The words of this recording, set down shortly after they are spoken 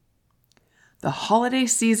The holiday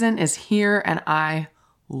season is here and I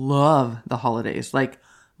love the holidays.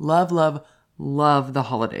 Love, love, love the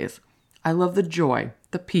holidays. I love the joy,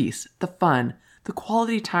 the peace, the fun, the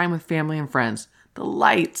quality time with family and friends, the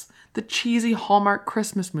lights, the cheesy Hallmark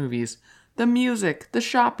Christmas movies, the music, the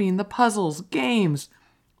shopping, the puzzles, games,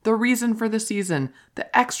 the reason for the season,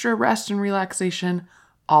 the extra rest and relaxation,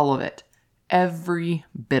 all of it. Every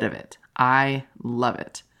bit of it. I love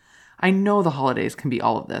it. I know the holidays can be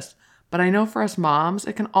all of this, but I know for us moms,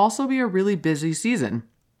 it can also be a really busy season,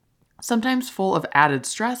 sometimes full of added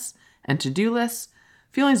stress and to-do lists,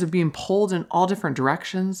 feelings of being pulled in all different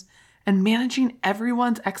directions, and managing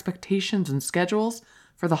everyone's expectations and schedules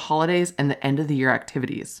for the holidays and the end of the year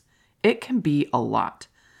activities. It can be a lot.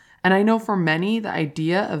 And I know for many, the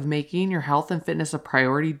idea of making your health and fitness a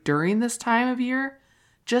priority during this time of year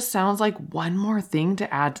just sounds like one more thing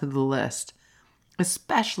to add to the list,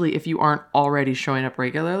 especially if you aren't already showing up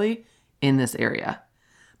regularly in this area.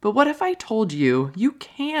 But what if I told you you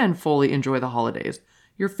can fully enjoy the holidays,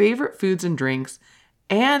 your favorite foods and drinks,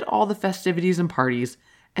 and all the festivities and parties,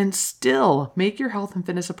 and still make your health and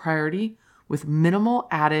fitness a priority with minimal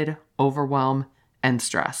added overwhelm and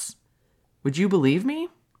stress? Would you believe me?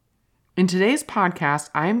 In today's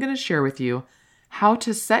podcast, I am going to share with you how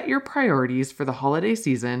to set your priorities for the holiday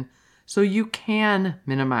season so you can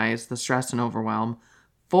minimize the stress and overwhelm,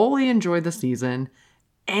 fully enjoy the season,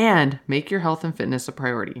 and make your health and fitness a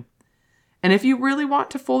priority. And if you really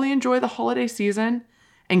want to fully enjoy the holiday season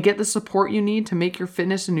and get the support you need to make your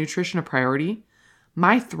fitness and nutrition a priority,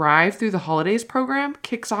 my Thrive Through the Holidays program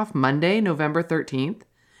kicks off Monday, November 13th.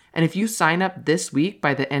 And if you sign up this week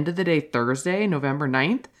by the end of the day, Thursday, November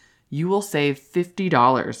 9th, you will save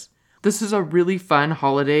 $50. This is a really fun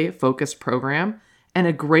holiday-focused program and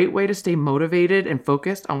a great way to stay motivated and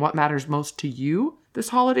focused on what matters most to you this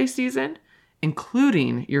holiday season,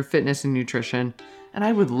 including your fitness and nutrition, and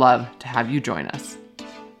I would love to have you join us.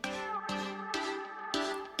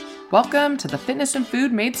 Welcome to the Fitness and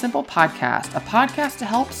Food Made Simple podcast, a podcast to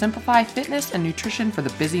help simplify fitness and nutrition for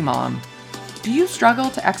the busy mom. Do you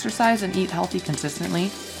struggle to exercise and eat healthy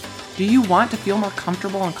consistently? Do you want to feel more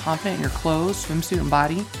comfortable and confident in your clothes, swimsuit, and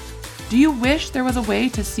body? Do you wish there was a way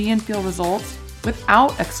to see and feel results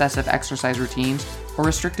without excessive exercise routines or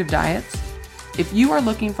restrictive diets? If you are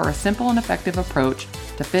looking for a simple and effective approach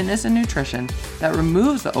to fitness and nutrition that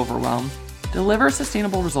removes the overwhelm, delivers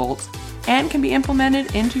sustainable results, and can be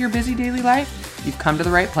implemented into your busy daily life, you've come to the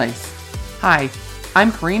right place. Hi,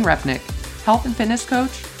 I'm Corrine Repnick, health and fitness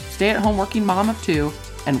coach, stay-at-home working mom of two,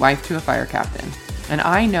 and wife to a fire captain. And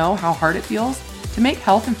I know how hard it feels to make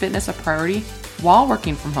health and fitness a priority while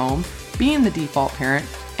working from home, being the default parent,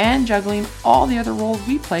 and juggling all the other roles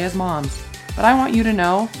we play as moms. But I want you to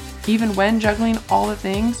know, even when juggling all the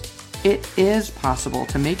things, it is possible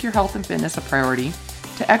to make your health and fitness a priority,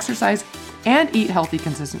 to exercise and eat healthy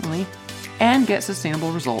consistently, and get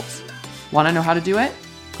sustainable results. Want to know how to do it?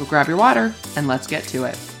 Go grab your water and let's get to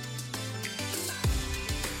it.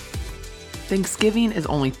 Thanksgiving is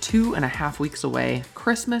only 2.5 weeks away,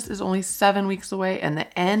 Christmas is only 7 weeks away, and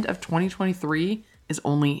the end of 2023 is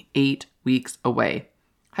only 8 weeks away.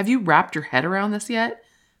 Have you wrapped your head around this yet?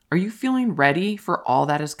 Are you feeling ready for all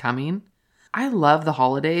that is coming? I love the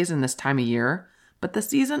holidays and this time of year, but the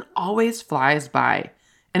season always flies by.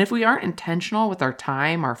 And if we aren't intentional with our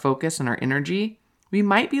time, our focus, and our energy, we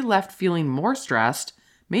might be left feeling more stressed,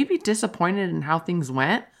 maybe disappointed in how things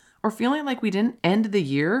went, or feeling like we didn't end the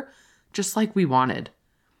year just like we wanted.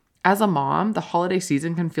 As a mom, the holiday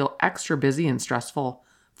season can feel extra busy and stressful,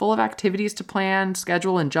 full of activities to plan,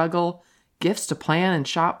 schedule, and juggle, gifts to plan and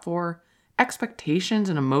shop for, expectations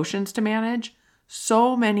and emotions to manage,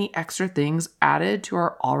 so many extra things added to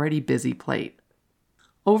our already busy plate.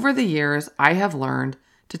 Over the years, I have learned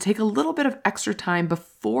to take a little bit of extra time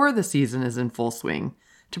before the season is in full swing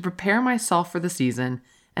to prepare myself for the season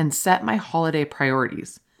and set my holiday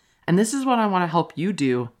priorities. And this is what I want to help you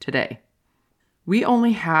do today. We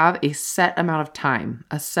only have a set amount of time,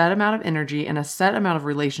 a set amount of energy, and a set amount of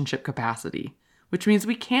relationship capacity, which means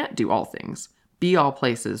we can't do all things, be all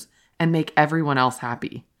places, and make everyone else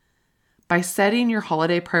happy. By setting your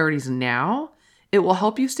holiday priorities now, it will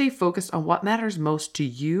help you stay focused on what matters most to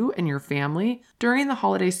you and your family during the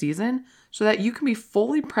holiday season so that you can be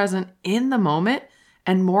fully present in the moment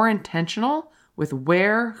and more intentional with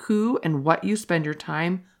where, who, and what you spend your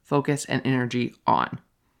time, focus, and energy on.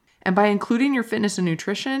 And by including your fitness and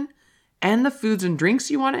nutrition and the foods and drinks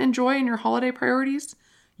you want to enjoy in your holiday priorities,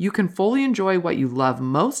 you can fully enjoy what you love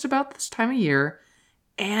most about this time of year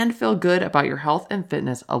and feel good about your health and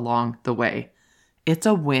fitness along the way. It's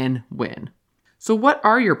a win-win. So what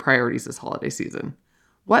are your priorities this holiday season?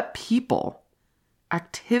 What people,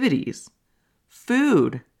 activities,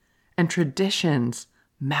 food, and traditions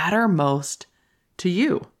matter most to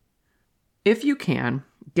you? If you can,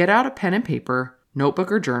 get out a pen and paper,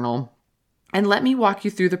 notebook or journal, and let me walk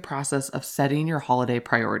you through the process of setting your holiday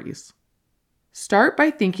priorities. Start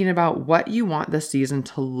by thinking about what you want this season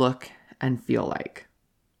to look and feel like.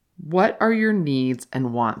 What are your needs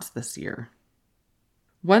and wants this year?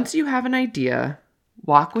 Once you have an idea,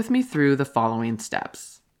 walk with me through the following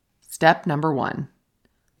steps. Step number 1,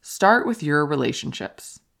 start with your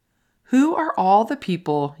relationships. Who are all the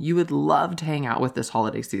people you would love to hang out with this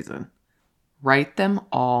holiday season? Write them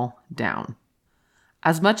all down.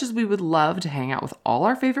 As much as we would love to hang out with all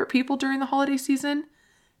our favorite people during the holiday season,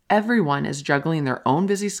 everyone is juggling their own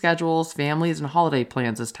busy schedules, families, and holiday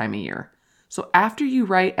plans this time of year. So after you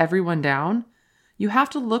write everyone down, you have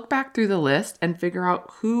to look back through the list and figure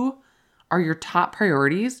out who are your top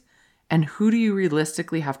priorities and who do you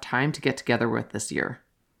realistically have time to get together with this year.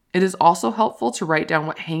 It is also helpful to write down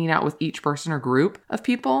what hanging out with each person or group of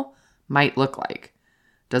people might look like.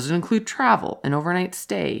 Does it include travel, an overnight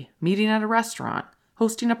stay, meeting at a restaurant,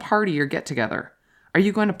 hosting a party or get-together? Are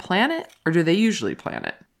you going to plan it, or do they usually plan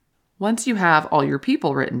it? Once you have all your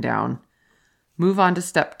people written down, move on to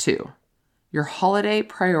step 2, your holiday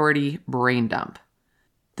priority brain dump.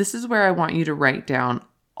 This is where I want you to write down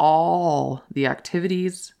all the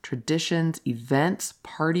activities, traditions, events,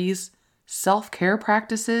 parties, self-care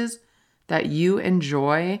practices that you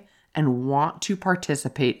enjoy and want to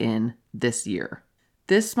participate in this year.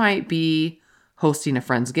 This might be hosting a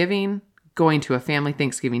Friendsgiving, going to a family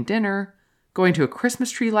Thanksgiving dinner, going to a Christmas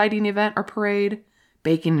tree lighting event or parade,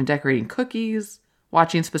 baking and decorating cookies,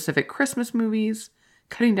 watching specific Christmas movies,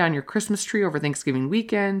 cutting down your Christmas tree over Thanksgiving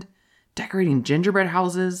weekend, decorating gingerbread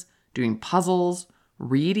houses, doing puzzles,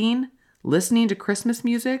 reading, listening to Christmas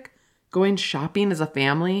music, going shopping as a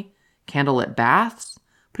family, candlelit baths,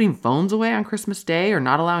 putting phones away on Christmas Day or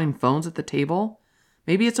not allowing phones at the table.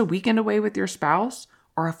 Maybe it's a weekend away with your spouse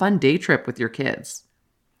or a fun day trip with your kids.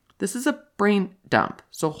 This is a brain dump,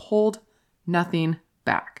 so hold nothing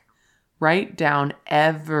back. Write down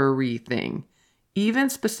everything, even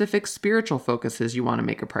specific spiritual focuses you want to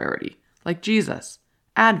make a priority, like Jesus,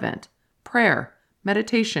 Advent, prayer,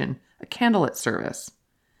 meditation, a candlelit service.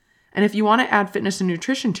 And if you want to add fitness and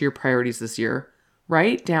nutrition to your priorities this year,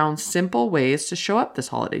 write down simple ways to show up this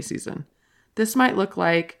holiday season. This might look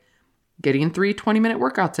like getting 3 20-minute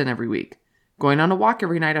workouts in every week, going on a walk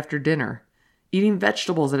every night after dinner, eating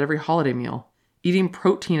vegetables at every holiday meal, eating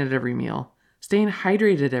protein at every meal, staying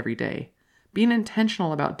hydrated every day, being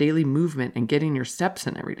intentional about daily movement and getting your steps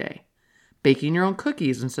in every day, baking your own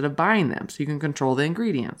cookies instead of buying them so you can control the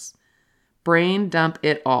ingredients. Brain dump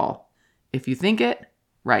it all. If you think it,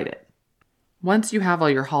 write it. Once you have all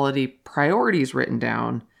your holiday priorities written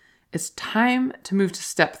down, it's time to move to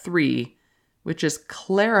step 3, which is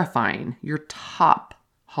clarifying your top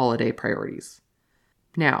holiday priorities.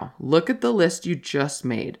 Now, look at the list you just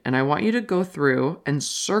made, and I want you to go through and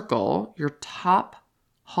circle your top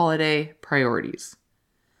holiday priorities.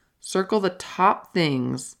 Circle the top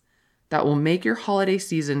things that will make your holiday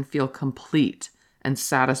season feel complete and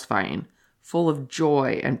satisfying, full of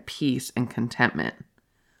joy and peace and contentment.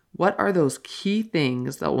 What are those key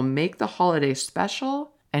things that will make the holiday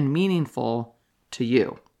special and meaningful to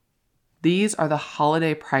you? These are the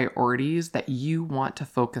holiday priorities that you want to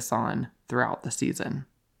focus on throughout the season.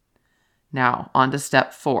 Now, on to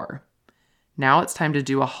step 4. Now it's time to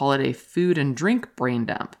do a holiday food and drink brain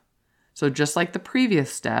dump. So just like the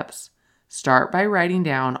previous steps, start by writing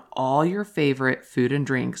down all your favorite food and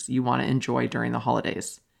drinks you want to enjoy during the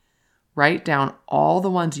holidays. Write down all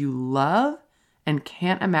the ones you love and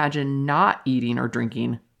can't imagine not eating or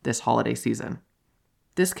drinking this holiday season.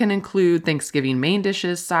 This can include Thanksgiving main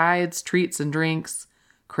dishes, sides, treats, and drinks,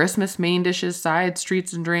 Christmas main dishes, sides,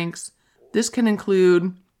 treats, and drinks. This can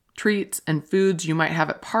include treats and foods you might have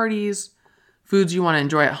at parties, foods you want to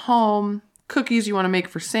enjoy at home, cookies you want to make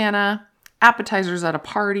for Santa, appetizers at a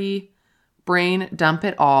party. Brain dump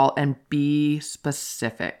it all and be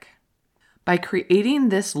specific. By creating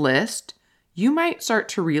this list, you might start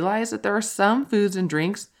to realize that there are some foods and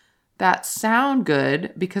drinks that sound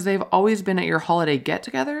good because they've always been at your holiday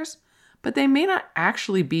get-togethers, but they may not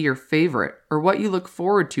actually be your favorite or what you look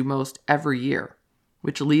forward to most every year.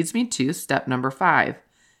 Which leads me to step number 5,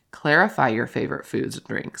 clarify your favorite foods and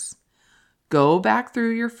drinks. Go back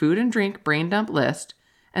through your food and drink brain dump list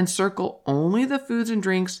and circle only the foods and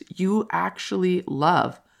drinks you actually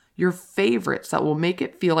love, your favorites that will make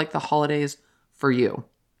it feel like the holidays for you.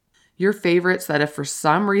 Your favorites that if for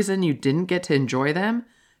some reason you didn't get to enjoy them,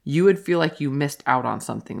 you would feel like you missed out on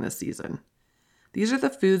something this season. These are the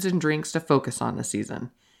foods and drinks to focus on this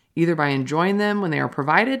season, either by enjoying them when they are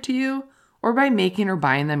provided to you or by making or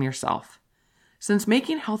buying them yourself. Since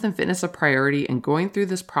making health and fitness a priority and going through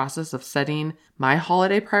this process of setting my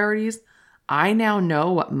holiday priorities, I now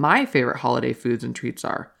know what my favorite holiday foods and treats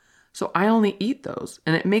are. So I only eat those,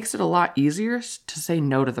 and it makes it a lot easier to say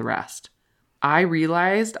no to the rest. I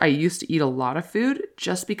realized I used to eat a lot of food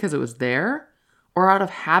just because it was there, or out of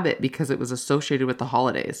habit because it was associated with the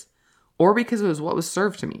holidays, or because it was what was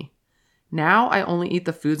served to me. Now I only eat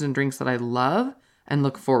the foods and drinks that I love and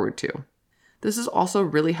look forward to. This is also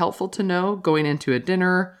really helpful to know going into a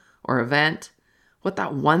dinner or event what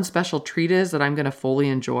that one special treat is that I'm going to fully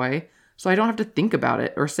enjoy, so I don't have to think about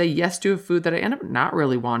it or say yes to a food that I end up not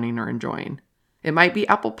really wanting or enjoying. It might be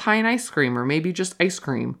apple pie and ice cream, or maybe just ice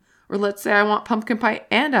cream. Or let's say I want pumpkin pie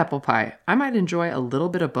and apple pie. I might enjoy a little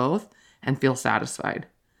bit of both and feel satisfied.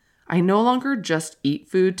 I no longer just eat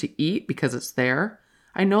food to eat because it's there.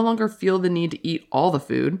 I no longer feel the need to eat all the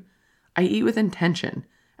food. I eat with intention,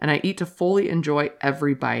 and I eat to fully enjoy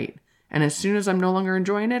every bite. And as soon as I'm no longer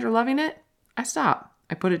enjoying it or loving it, I stop.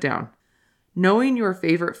 I put it down. Knowing your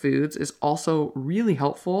favorite foods is also really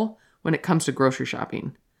helpful when it comes to grocery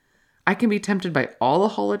shopping. I can be tempted by all the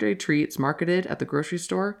holiday treats marketed at the grocery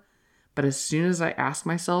store, but as soon as I ask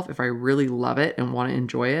myself if I really love it and want to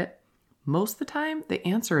enjoy it, most of the time the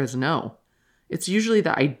answer is no. It's usually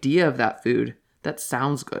the idea of that food that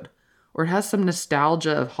sounds good, or it has some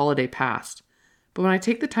nostalgia of holiday past. But when I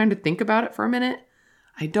take the time to think about it for a minute,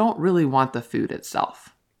 I don't really want the food itself.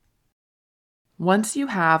 Once you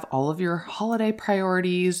have all of your holiday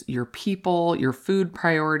priorities, your people, your food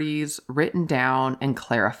priorities written down and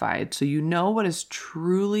clarified, so you know what is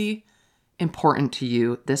truly important to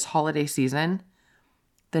you this holiday season,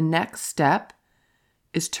 the next step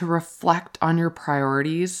is to reflect on your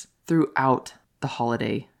priorities throughout the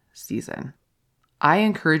holiday season. I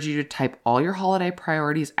encourage you to type all your holiday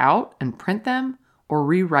priorities out and print them or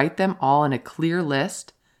rewrite them all in a clear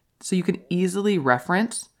list so you can easily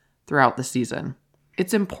reference throughout the season.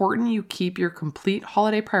 It's important you keep your complete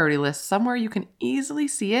holiday priority list somewhere you can easily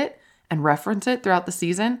see it and reference it throughout the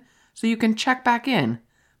season so you can check back in,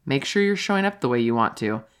 make sure you're showing up the way you want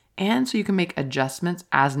to, and so you can make adjustments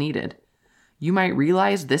as needed. You might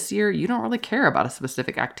realize this year you don't really care about a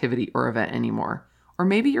specific activity or event anymore, or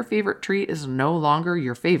maybe your favorite treat is no longer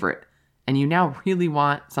your favorite and you now really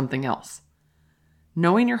want something else.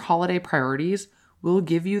 Knowing your holiday priorities will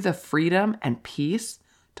give you the freedom and peace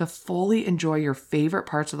to fully enjoy your favorite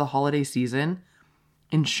parts of the holiday season,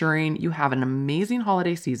 ensuring you have an amazing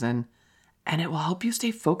holiday season, and it will help you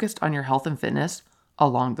stay focused on your health and fitness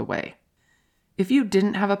along the way. If you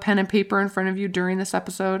didn't have a pen and paper in front of you during this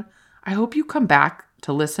episode, I hope you come back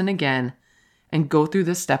to listen again and go through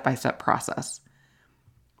this step-by-step process.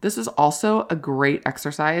 This is also a great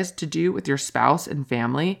exercise to do with your spouse and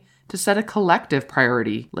family to set a collective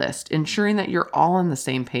priority list, ensuring that you're all on the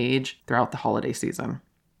same page throughout the holiday season.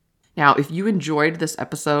 Now, if you enjoyed this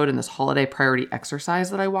episode and this holiday priority exercise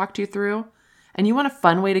that I walked you through, and you want a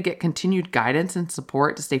fun way to get continued guidance and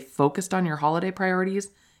support to stay focused on your holiday priorities,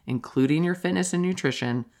 including your fitness and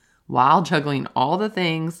nutrition, while juggling all the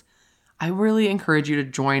things, I really encourage you to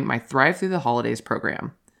join my Thrive Through the Holidays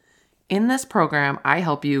program. In this program, I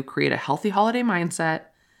help you create a healthy holiday mindset,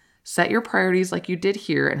 set your priorities like you did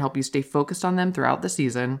here and help you stay focused on them throughout the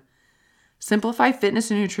season, simplify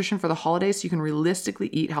fitness and nutrition for the holidays so you can realistically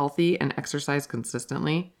eat healthy and exercise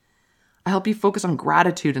consistently. I help you focus on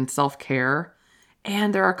gratitude and self-care.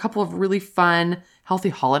 And there are a couple of really fun, healthy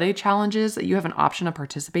holiday challenges that you have an option of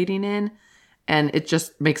participating in. And it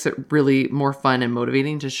just makes it really more fun and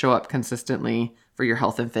motivating to show up consistently for your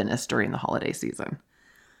health and fitness during the holiday season.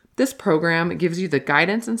 This program gives you the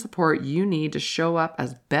guidance and support you need to show up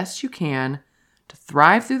as best you can to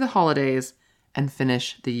thrive through the holidays and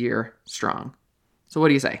finish the year strong. So what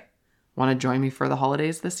do you say? Want to join me for the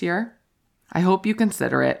holidays this year? I hope you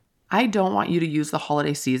consider it. I don't want you to use the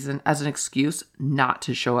holiday season as an excuse not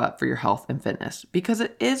to show up for your health and fitness, because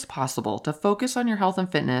it is possible to focus on your health and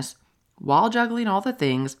fitness while juggling all the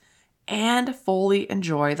things and fully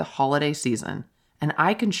enjoy the holiday season. And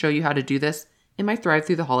I can show you how to do this in my Thrive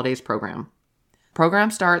Through the Holidays program.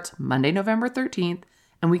 Program starts Monday, November 13th,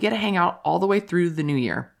 and we get to hang out all the way through the new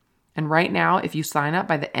year. And right now, if you sign up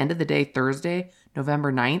by the end of the day, Thursday,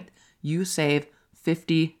 November 9th, you save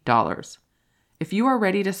 $50. If you are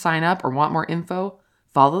ready to sign up or want more info,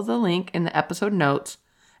 follow the link in the episode notes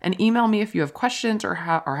and email me if you have questions or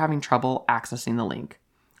are having trouble accessing the link.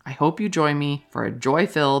 I hope you join me for a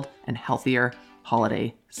joy-filled and healthier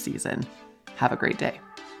holiday season. Have a great day.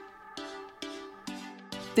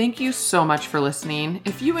 Thank you so much for listening.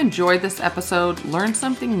 If you enjoyed this episode, learned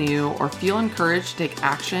something new, or feel encouraged to take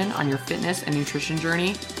action on your fitness and nutrition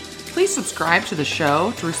journey, please subscribe to the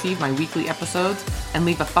show to receive my weekly episodes and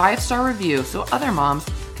leave a 5-star review so other moms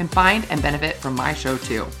can find and benefit from my show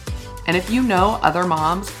too. And if you know other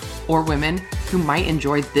moms or women who might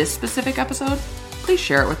enjoy this specific episode, please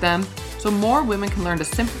share it with them so more women can learn to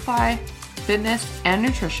simplify fitness and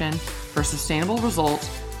nutrition for sustainable results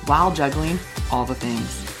while juggling all the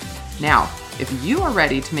things. Now, if you are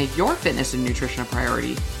ready to make your fitness and nutrition a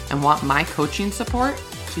priority and want my coaching support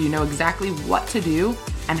so you know exactly what to do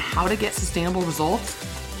and how to get sustainable results,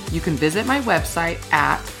 you can visit my website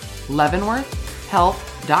at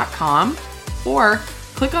leavenworthhealth.com or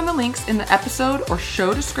click on the links in the episode or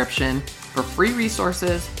show description for free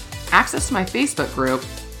resources, access to my Facebook group,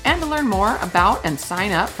 and to learn more about and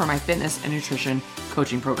sign up for my fitness and nutrition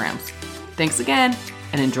coaching programs. Thanks again,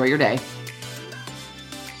 and enjoy your day.